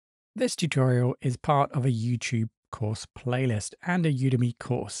This tutorial is part of a YouTube course playlist and a Udemy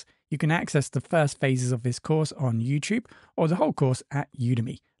course. You can access the first phases of this course on YouTube or the whole course at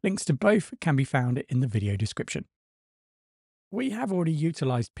Udemy. Links to both can be found in the video description. We have already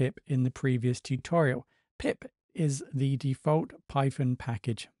utilized pip in the previous tutorial. Pip is the default Python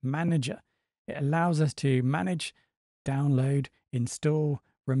package manager. It allows us to manage, download, install,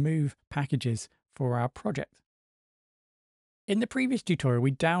 remove packages for our project. In the previous tutorial,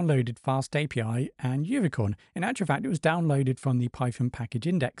 we downloaded FastAPI and Unicorn. In actual fact, it was downloaded from the Python package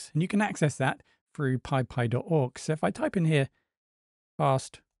index, and you can access that through pypi.org. So if I type in here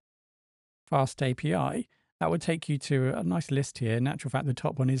FastAPI, that would take you to a nice list here. In actual fact, the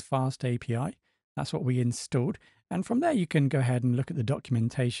top one is FastAPI. That's what we installed. And from there, you can go ahead and look at the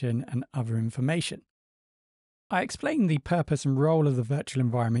documentation and other information. I explained the purpose and role of the virtual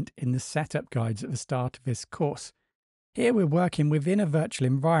environment in the setup guides at the start of this course. Here we're working within a virtual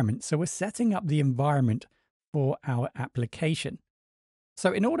environment, so we're setting up the environment for our application.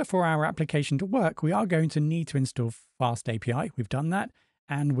 So in order for our application to work, we are going to need to install FastAPI. We've done that.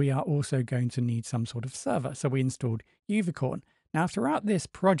 And we are also going to need some sort of server. So we installed Unicorn. Now, throughout this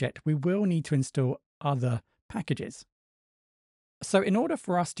project, we will need to install other packages. So in order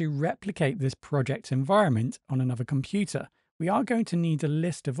for us to replicate this project environment on another computer, we are going to need a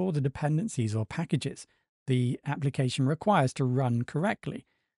list of all the dependencies or packages the application requires to run correctly.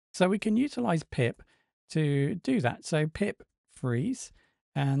 So we can utilize pip to do that. So pip freeze,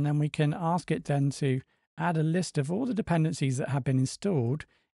 and then we can ask it then to add a list of all the dependencies that have been installed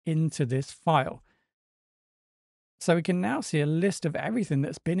into this file. So we can now see a list of everything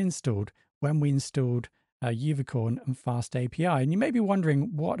that's been installed when we installed Unicorn and FastAPI. And you may be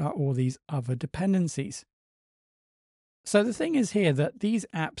wondering, what are all these other dependencies? So the thing is here that these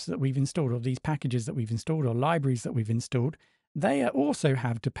apps that we've installed, or these packages that we've installed, or libraries that we've installed, they also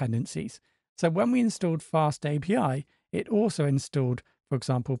have dependencies. So when we installed FastAPI, it also installed, for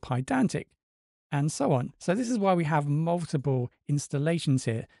example, Pydantic, and so on. So this is why we have multiple installations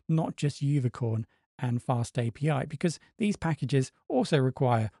here, not just Unicorn and FastAPI, because these packages also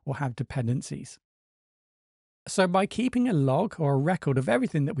require or have dependencies. So by keeping a log or a record of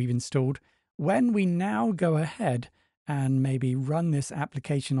everything that we've installed, when we now go ahead and maybe run this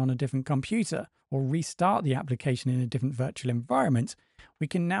application on a different computer or restart the application in a different virtual environment, we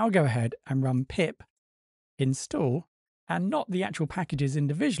can now go ahead and run pip install, and not the actual packages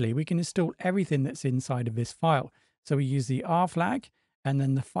individually. We can install everything that's inside of this file. So we use the R flag and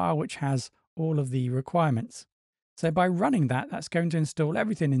then the file which has all of the requirements. So by running that, that's going to install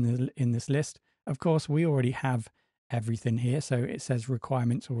everything in this list. Of course, we already have everything here, so it says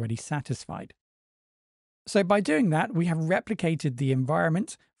requirements already satisfied. So by doing that, we have replicated the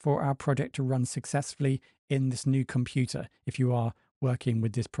environment for our project to run successfully in this new computer. If you are working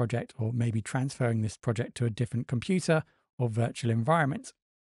with this project, or maybe transferring this project to a different computer or virtual environment.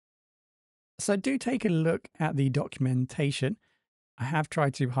 So do take a look at the documentation. I have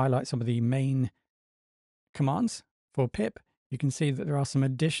tried to highlight some of the main commands for pip. You can see that there are some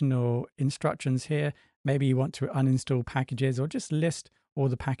additional instructions here. Maybe you want to uninstall packages or just list all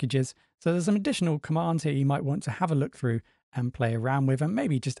the packages. So there's some additional commands here you might want to have a look through and play around with, and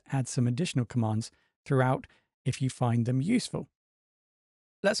maybe just add some additional commands throughout if you find them useful.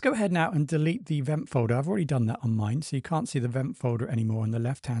 Let's go ahead now and delete the vent folder. I've already done that on mine, so you can't see the vent folder anymore on the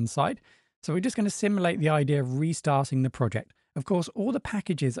left-hand side. So we're just going to simulate the idea of restarting the project. Of course, all the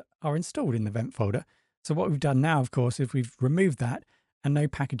packages are installed in the vent folder. So what we've done now, of course, is we've removed that and no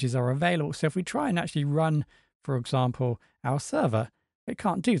packages are available. So if we try and actually run, for example, our server, it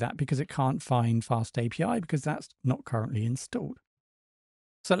can't do that because it can't find FastAPI because that's not currently installed.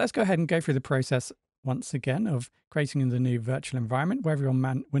 So let's go ahead and go through the process once again of creating the new virtual environment. Whether you're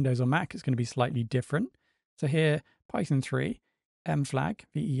on Windows or Mac, it's going to be slightly different. So here, Python 3, mflag,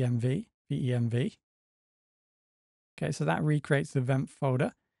 venv. Okay, so that recreates the vent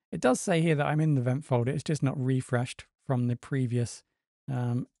folder. It does say here that I'm in the vent folder. It's just not refreshed from the previous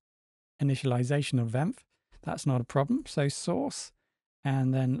initialization of venv. That's not a problem. So source,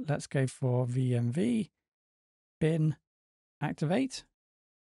 and then let's go for venv, bin, activate.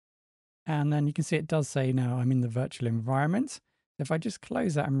 And then you can see it does say now I'm in the virtual environment. If I just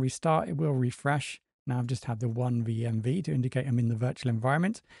close that and restart, it will refresh. Now I've just had the one venv to indicate I'm in the virtual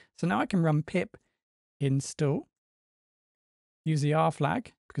environment. So now I can run pip install, use the R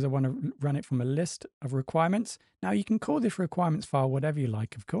flag because I want to run it from a list of requirements. Now you can call this requirements file whatever you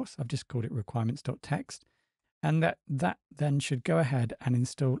like, of course. I've just called it requirements.txt. And that then should go ahead and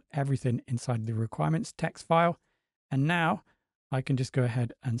install everything inside the requirements text file. And now I can just go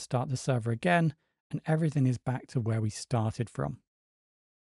ahead and start the server again, and everything is back to where we started from.